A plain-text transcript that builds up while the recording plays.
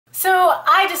So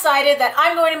I decided that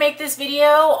I'm going to make this video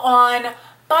on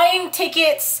buying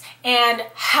tickets and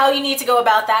how you need to go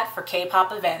about that for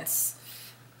K-pop events.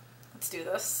 Let's do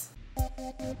this.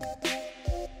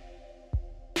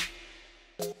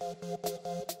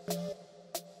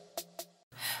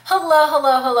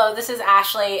 Hello, this is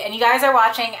Ashley and you guys are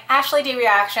watching Ashley D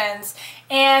Reactions,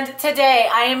 and today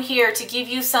I am here to give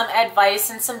you some advice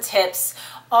and some tips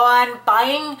on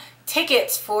buying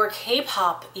tickets for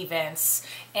K-pop events.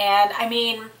 And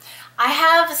I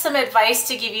have some advice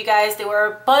to give you guys. There were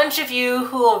a bunch of you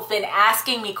who have been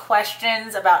asking me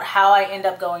questions about how I end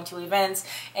up going to events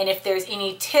and if there's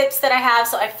any tips that I have,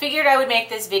 so I figured I would make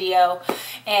this video.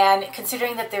 And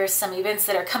considering that there's some events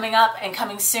that are coming up and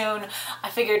coming soon, I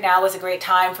figured now was a great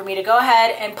time for me to go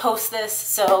ahead and post this,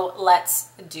 so let's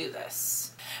do this.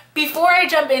 Before I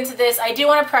jump into this, I do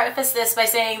want to preface this by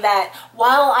saying that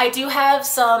while I do have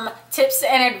some tips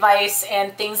and advice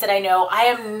and things that I know, I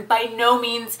am by no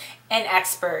means an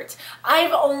expert.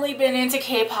 I've only been into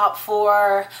K-pop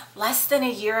for less than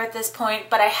a year at this point,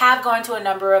 but I have gone to a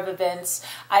number of events.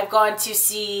 I've gone to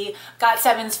see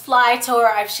GOT7's Fly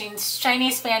Tour, I've seen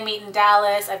Chinese Fan Meet in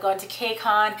Dallas, I've gone to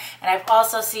KCON, and I've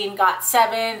also seen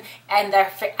GOT7 and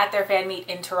at their fan meet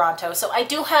in Toronto. So I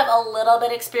do have a little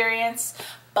bit experience.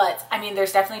 But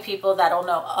there's definitely people that'll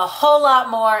know a whole lot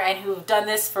more and who've done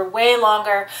this for way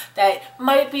longer that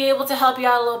might be able to help you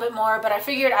out a little bit more. But I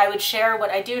figured I would share what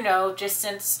I do know just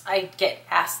since I get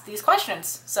asked these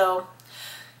questions. So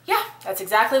yeah, that's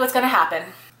exactly what's going to happen.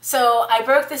 So I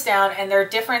broke this down and there are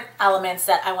different elements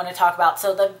that I want to talk about.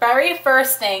 So the very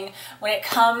first thing when it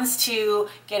comes to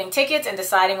getting tickets and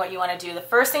deciding what you want to do, the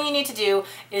first thing you need to do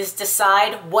is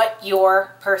decide what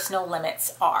your personal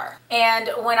limits are. And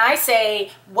when I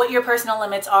say what your personal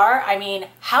limits are, I mean,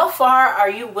 how far are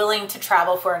you willing to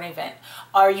travel for an event?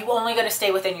 Are you only going to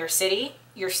stay within your city,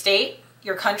 your state,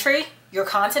 your country, your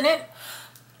continent?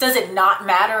 Does it not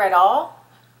matter at all?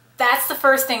 That's the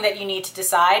first thing that you need to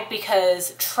decide,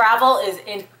 because travel is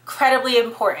incredibly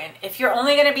important. If you're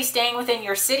only going to be staying within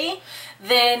your city,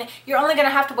 then you're only going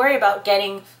to have to worry about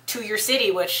getting to your city,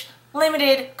 which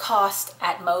limited cost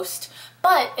at most.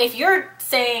 But if you're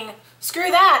saying,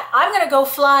 screw that, I'm going to go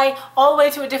fly all the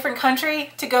way to a different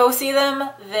country to go see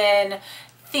them, then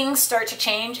things start to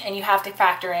change and you have to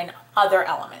factor in other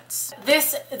elements.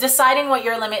 This deciding what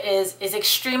your limit is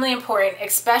extremely important,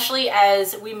 especially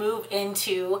as we move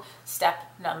into step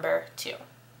number 2.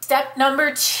 Step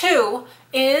number 2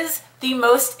 is the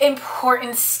most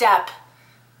important step.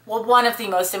 Well, one of the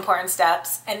most important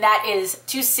steps, and that is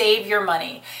to save your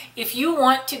money. If you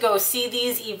want to go see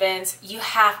these events, you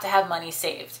have to have money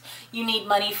saved. You need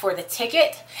money for the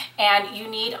ticket and you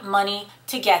need money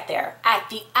to get there at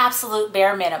the absolute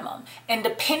bare minimum. And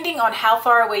depending on how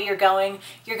far away you're going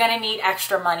to need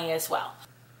extra money as well.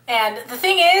 And the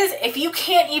thing is, if you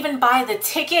can't even buy the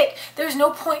ticket, there's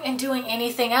no point in doing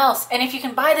anything else. And if you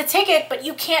can buy the ticket, but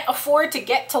you can't afford to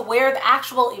get to where the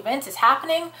actual event is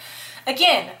happening,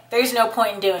 again, there's no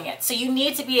point in doing it. So you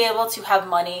need to be able to have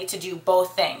money to do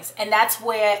both things. And that's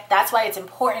why it's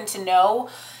important to know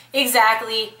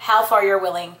exactly how far you're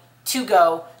willing to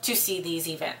go to see these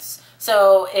events.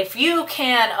 So if you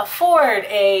can afford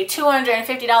a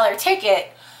 $250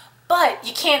 ticket, but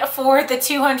you can't afford the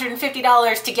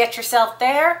 $250 to get yourself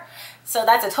there, so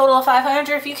that's a total of $500.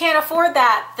 If you can't afford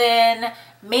that, then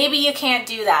maybe you can't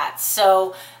do that.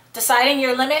 So deciding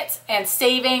your limits and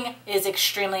saving is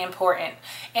extremely important.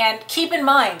 And keep in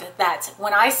mind that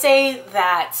when I say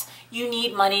that you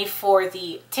need money for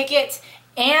the ticket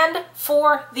and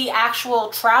for the actual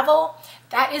travel,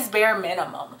 that is bare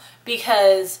minimum,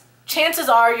 because chances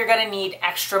are you're going to need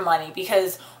extra money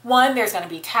because, one, there's going to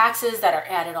be taxes that are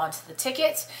added onto the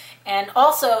ticket, and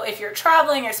also if you're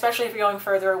traveling, especially if you're going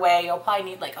further away, you'll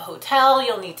probably need like a hotel,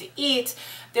 you'll need to eat.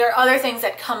 There are other things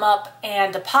that come up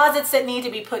and deposits that need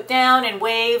to be put down and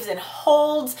waves and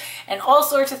holds and all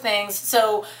sorts of things.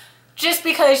 So just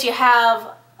because you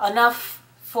have enough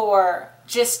for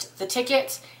just the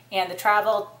ticket and the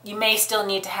travel, you may still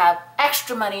need to have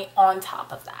extra money on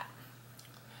top of that.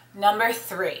 Number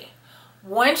 3,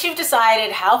 once you've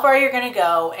decided how far you're going to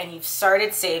go and you've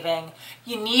started saving,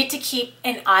 you need to keep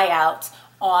an eye out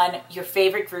on your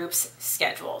favorite group's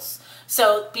schedules.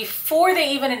 So before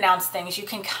they even announce things, you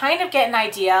can kind of get an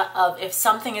idea of if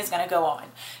something is going to go on.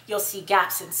 You'll see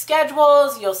gaps in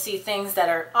schedules, you'll see things that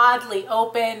are oddly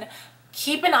open.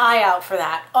 Keep an eye out for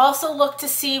that. Also look to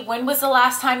see when was the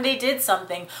last time they did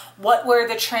something. What were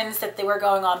the trends that they were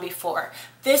going on before?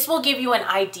 This will give you an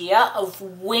idea of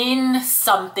when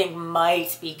something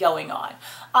might be going on.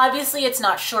 Obviously, it's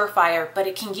not surefire, but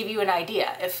it can give you an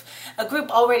idea. If a group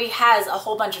already has a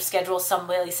whole bunch of schedules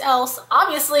someplace else,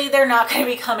 obviously they're not going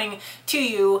to be coming to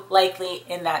you likely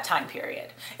in that time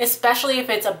period, especially if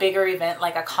it's a bigger event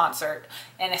like a concert,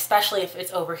 and especially if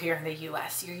it's over here in the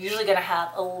US. You're usually going to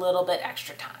have a little bit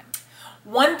extra time.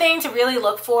 One thing to really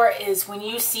look for is when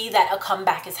you see that a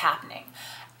comeback is happening.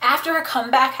 After a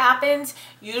comeback happens,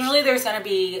 usually there's going to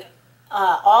be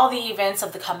all the events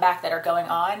of the comeback that are going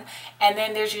on, and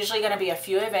then there's usually going to be a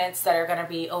few events that are going to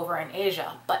be over in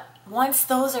Asia. But once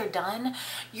those are done,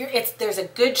 there's a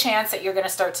good chance that you're going to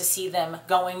start to see them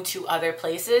going to other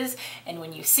places, and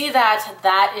when you see that,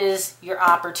 that is your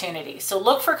opportunity. So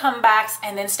look for comebacks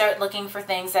and then start looking for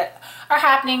things that are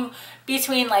happening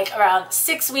between like around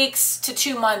 6 weeks to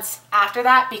 2 months after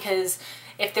that, because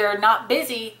if they're not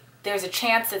busy, there's a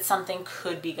chance that something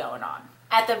could be going on.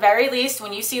 At the very least,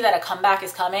 when you see that a comeback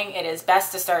is coming, it is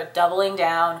best to start doubling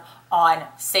down on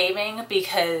saving,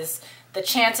 because the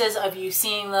chances of you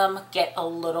seeing them get a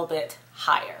little bit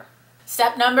higher.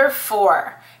 Step number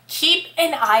 4, keep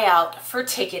an eye out for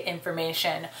ticket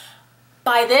information.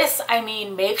 By this, I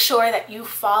mean make sure that you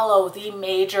follow the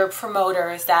major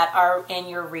promoters that are in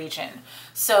your region.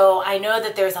 So I know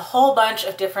that there's a whole bunch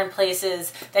of different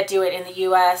places that do it in the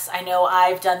US. I know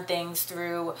I've done things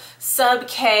through Sub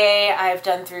K, I've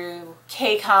done through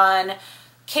KCON,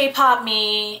 KPOP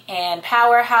Me, and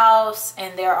Powerhouse,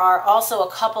 and there are also a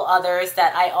couple others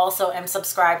that I also am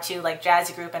subscribed to, like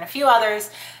Jazzy Group and a few others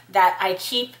that I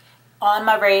keep on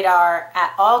my radar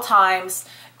at all times,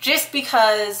 just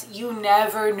because you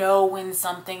never know when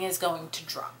something is going to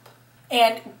drop.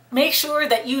 And make sure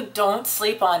that you don't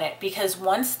sleep on it, because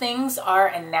once things are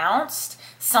announced,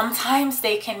 sometimes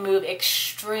they can move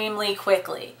extremely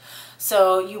quickly.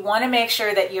 So you want to make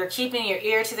sure that you're keeping your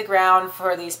ear to the ground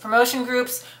for these promotion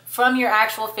groups from your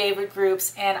actual favorite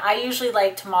groups, and I usually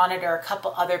like to monitor a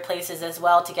couple other places as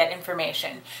well to get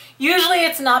information. Usually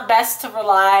it's not best to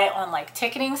rely on like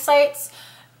ticketing sites,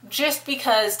 just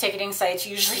because ticketing sites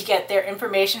usually get their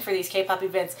information for these K-pop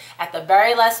events at the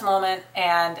very last moment,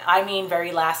 and I mean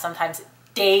very last, sometimes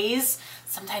days,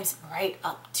 sometimes right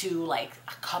up to like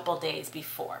a couple days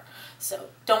before. So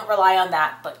don't rely on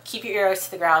that, but keep your ears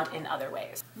to the ground in other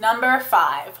ways. Number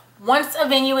 5, once a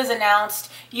venue is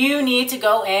announced, you need to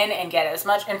go in and get as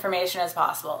much information as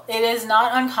possible. It is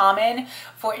not uncommon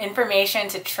for information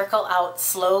to trickle out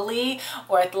slowly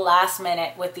or at the last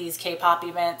minute with these K-pop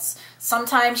events.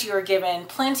 Sometimes you're given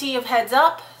plenty of heads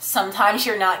up, sometimes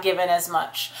you're not given as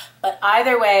much. But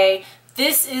either way,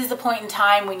 this is the point in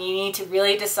time when you need to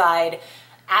really decide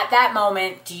at that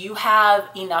moment, do you have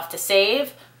enough to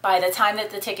save? By the time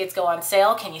that the tickets go on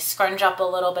sale, can you scrunch up a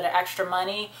little bit of extra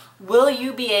money? Will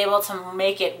you be able to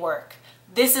make it work?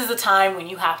 This is the time when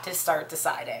you have to start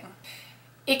deciding.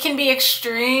 It can be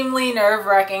extremely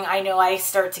nerve-wracking. I know I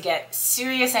start to get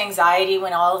serious anxiety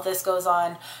when all of this goes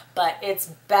on, but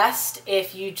it's best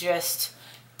if you just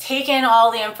take in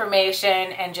all the information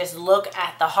and just look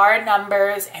at the hard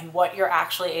numbers and what you're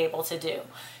actually able to do.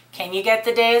 Can you get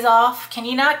the days off? Can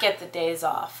you not get the days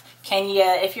off? Can you,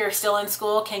 if you're still in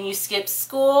school, can you skip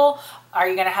school? Are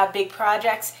you going to have big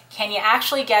projects? Can you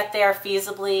actually get there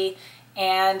feasibly,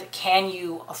 and can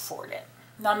you afford it?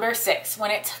 Number 6, when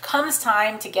it comes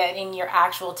time to getting your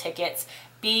actual tickets,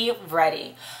 be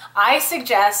ready. I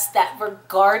suggest that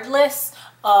regardless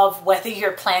of whether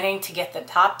you're planning to get the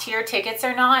top tier tickets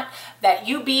or not, that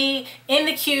you be in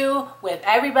the queue with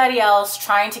everybody else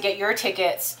trying to get your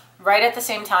tickets right at the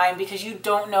same time, because you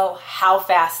don't know how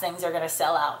fast things are going to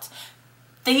sell out.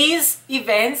 These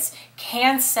events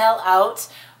can sell out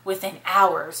within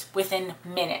hours, within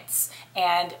minutes.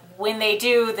 And when they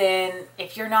do, then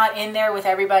if you're not in there with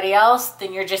everybody else,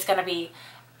 then you're just going to be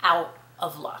out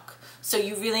of luck. So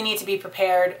you really need to be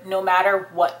prepared no matter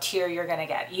what tier you're going to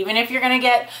get. Even if you're going to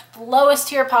get the lowest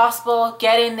tier possible,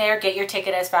 get in there, get your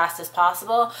ticket as fast as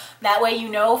possible. That way you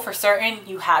know for certain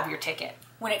you have your ticket.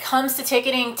 When it comes to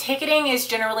ticketing, ticketing is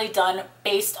generally done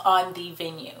based on the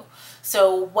venue.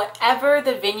 So whatever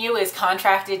the venue is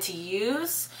contracted to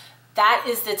use, that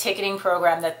is the ticketing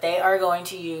program that they are going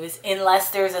to use,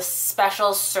 unless there's a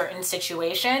special certain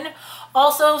situation.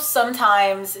 Also,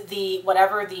 sometimes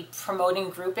whatever the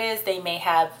promoting group is, they may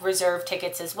have reserved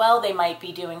tickets as well. They might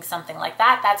be doing something like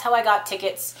that. That's how I got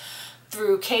tickets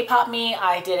through KPOP Me.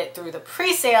 I did it through the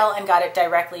pre-sale and got it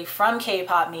directly from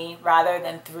KPOP Me rather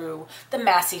than through the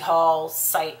Massey Hall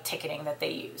site ticketing that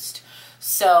they used.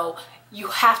 So you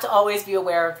have to always be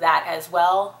aware of that as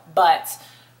well, but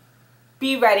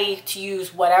be ready to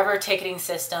use whatever ticketing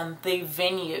system the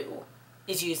venue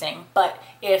is using. But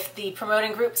if the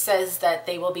promoting group says that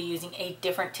they will be using a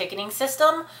different ticketing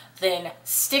system, then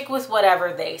stick with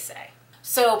whatever they say.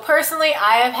 So personally,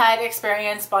 I have had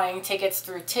experience buying tickets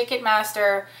through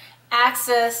Ticketmaster,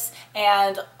 Access,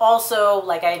 and also,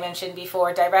 like I mentioned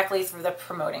before, directly through the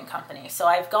promoting company. So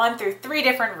I've gone through 3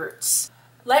 different routes.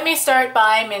 Let me start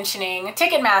by mentioning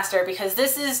Ticketmaster, because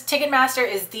Ticketmaster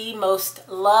is the most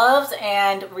loved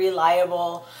and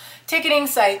reliable ticketing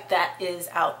site that is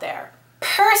out there.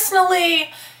 Personally,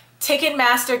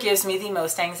 Ticketmaster gives me the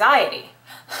most anxiety.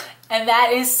 And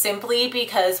that is simply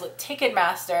because with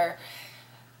Ticketmaster,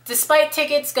 despite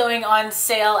tickets going on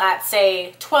sale at,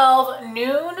 say, 12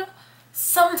 noon,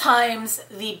 sometimes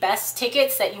the best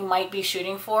tickets that you might be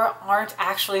shooting for aren't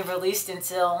actually released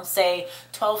until, say,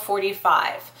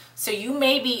 12:45. So you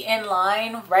may be in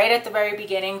line right at the very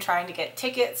beginning trying to get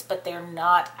tickets, but they're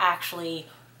not actually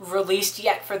released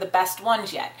yet for the best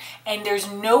ones yet. And there's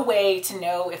no way to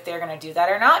know if they're going to do that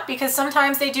or not, because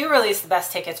sometimes they do release the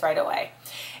best tickets right away.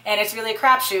 And it's really a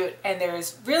crapshoot, and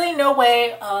there's really no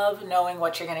way of knowing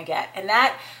what you're going to get. And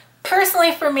that,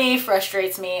 personally for me,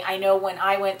 frustrates me. I know when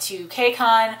I went to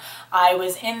KCON, I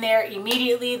was in there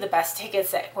immediately. The best tickets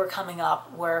that were coming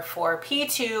up were for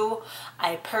P2.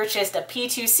 I purchased a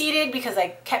P2 seated because I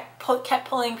kept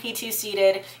pulling P2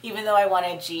 seated even though I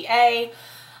wanted GA.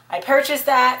 I purchased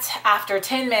that after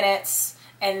 10 minutes,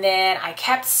 and then I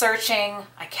kept searching,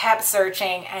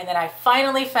 and then I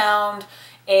finally found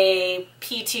a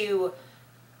P2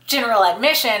 general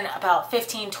admission about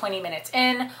 15-20 minutes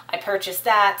in. I purchased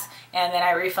that, and then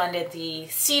I refunded the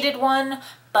seated one,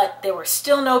 but there were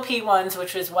still no P1s,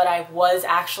 which was what I was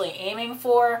actually aiming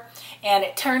for. And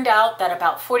it turned out that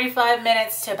about 45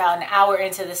 minutes to about an hour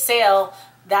into the sale,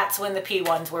 that's when the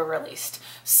P1s were released.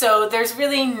 So there's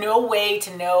really no way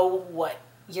to know what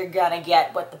you're gonna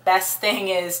get, what the best thing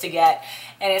is to get,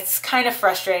 and it's kind of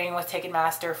frustrating with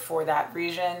Ticketmaster for that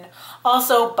reason.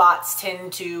 Also, bots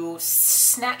tend to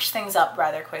snatch things up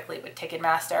rather quickly with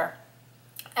Ticketmaster.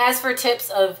 As for tips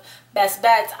of best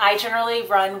bets, I generally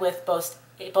run with both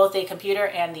a computer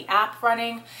and the app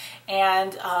running,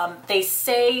 and they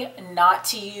say not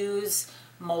to use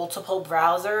multiple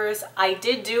browsers. I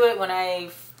did do it when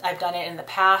I've done it in the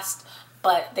past,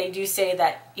 but they do say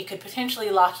that it could potentially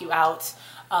lock you out.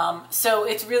 So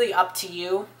it's really up to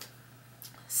you.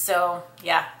 So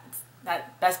yeah,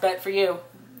 that best bet for you.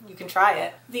 You can try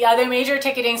it. The other major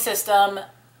ticketing system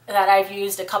that I've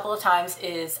used a couple of times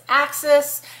is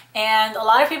Access, and a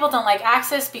lot of people don't like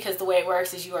Access because the way it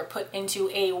works is you are put into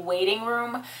a waiting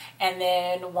room, and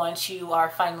then once you are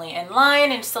finally in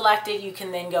line and selected, you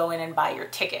can then go in and buy your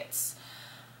tickets.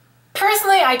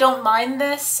 Personally, I don't mind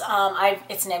this.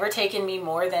 It's never taken me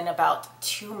more than about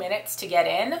 2 minutes to get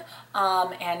in,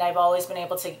 and I've always been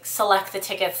able to select the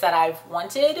tickets that I've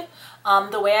wanted.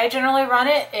 The way I generally run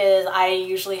it is I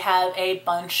usually have a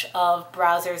bunch of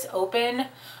browsers open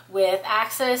with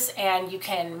Access, and you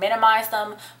can minimize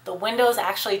them. The windows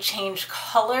actually change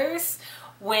colors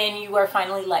when you are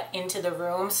finally let into the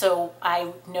room, so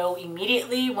I know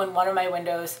immediately when one of my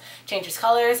windows changes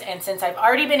colors. And since I've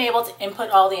already been able to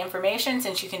input all the information,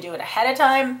 since you can do it ahead of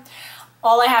time,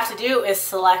 all I have to do is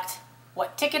select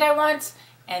what ticket I want,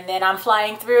 and then I'm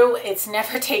flying through. It's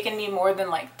never taken me more than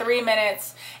like 3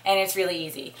 minutes, and it's really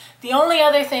easy. The only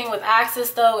other thing with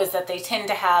Access though is that they tend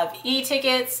to have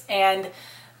e-tickets, and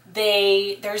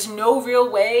there's no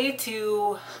real way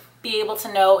to be able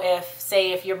to know if,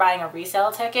 say, if you're buying a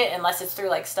resale ticket, unless it's through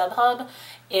like StubHub,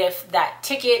 if that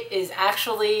ticket is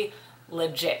actually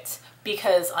legit.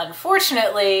 Because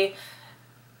unfortunately,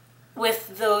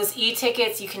 with those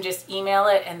e-tickets, you can just email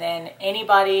it, and then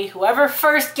anybody, whoever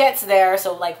first gets there,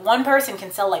 so like one person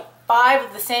can sell like 5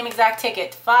 of the same exact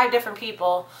ticket to 5 different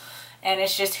people, and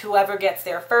it's just whoever gets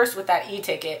there first with that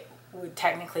e-ticket would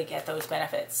technically get those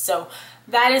benefits. So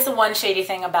that is the one shady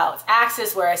thing about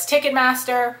Access, whereas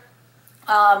Ticketmaster,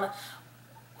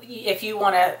 if you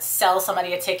want to sell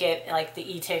somebody a ticket, like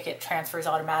the e-ticket transfers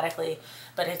automatically,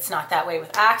 but it's not that way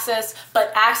with Access.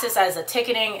 But Access as a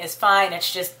ticketing is fine.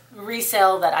 It's just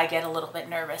resale that I get a little bit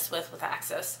nervous with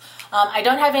Access. I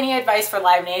don't have any advice for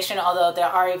Live Nation, although there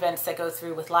are events that go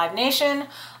through with Live Nation.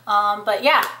 But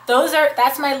yeah,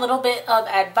 that's my little bit of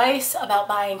advice about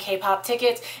buying K-pop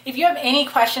tickets. If you have any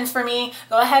questions for me,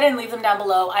 go ahead and leave them down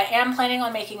below. I am planning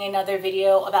on making another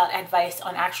video about advice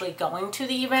on actually going to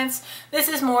the events. This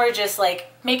is more just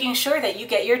like making sure that you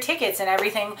get your tickets and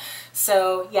everything.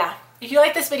 So yeah, if you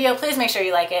like this video, please make sure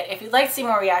you like it. If you'd like to see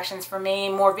more reactions from me,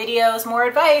 more videos, more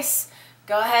advice,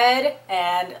 go ahead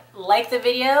and like the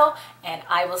video, and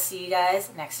I will see you guys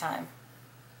next time.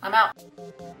 I'm out.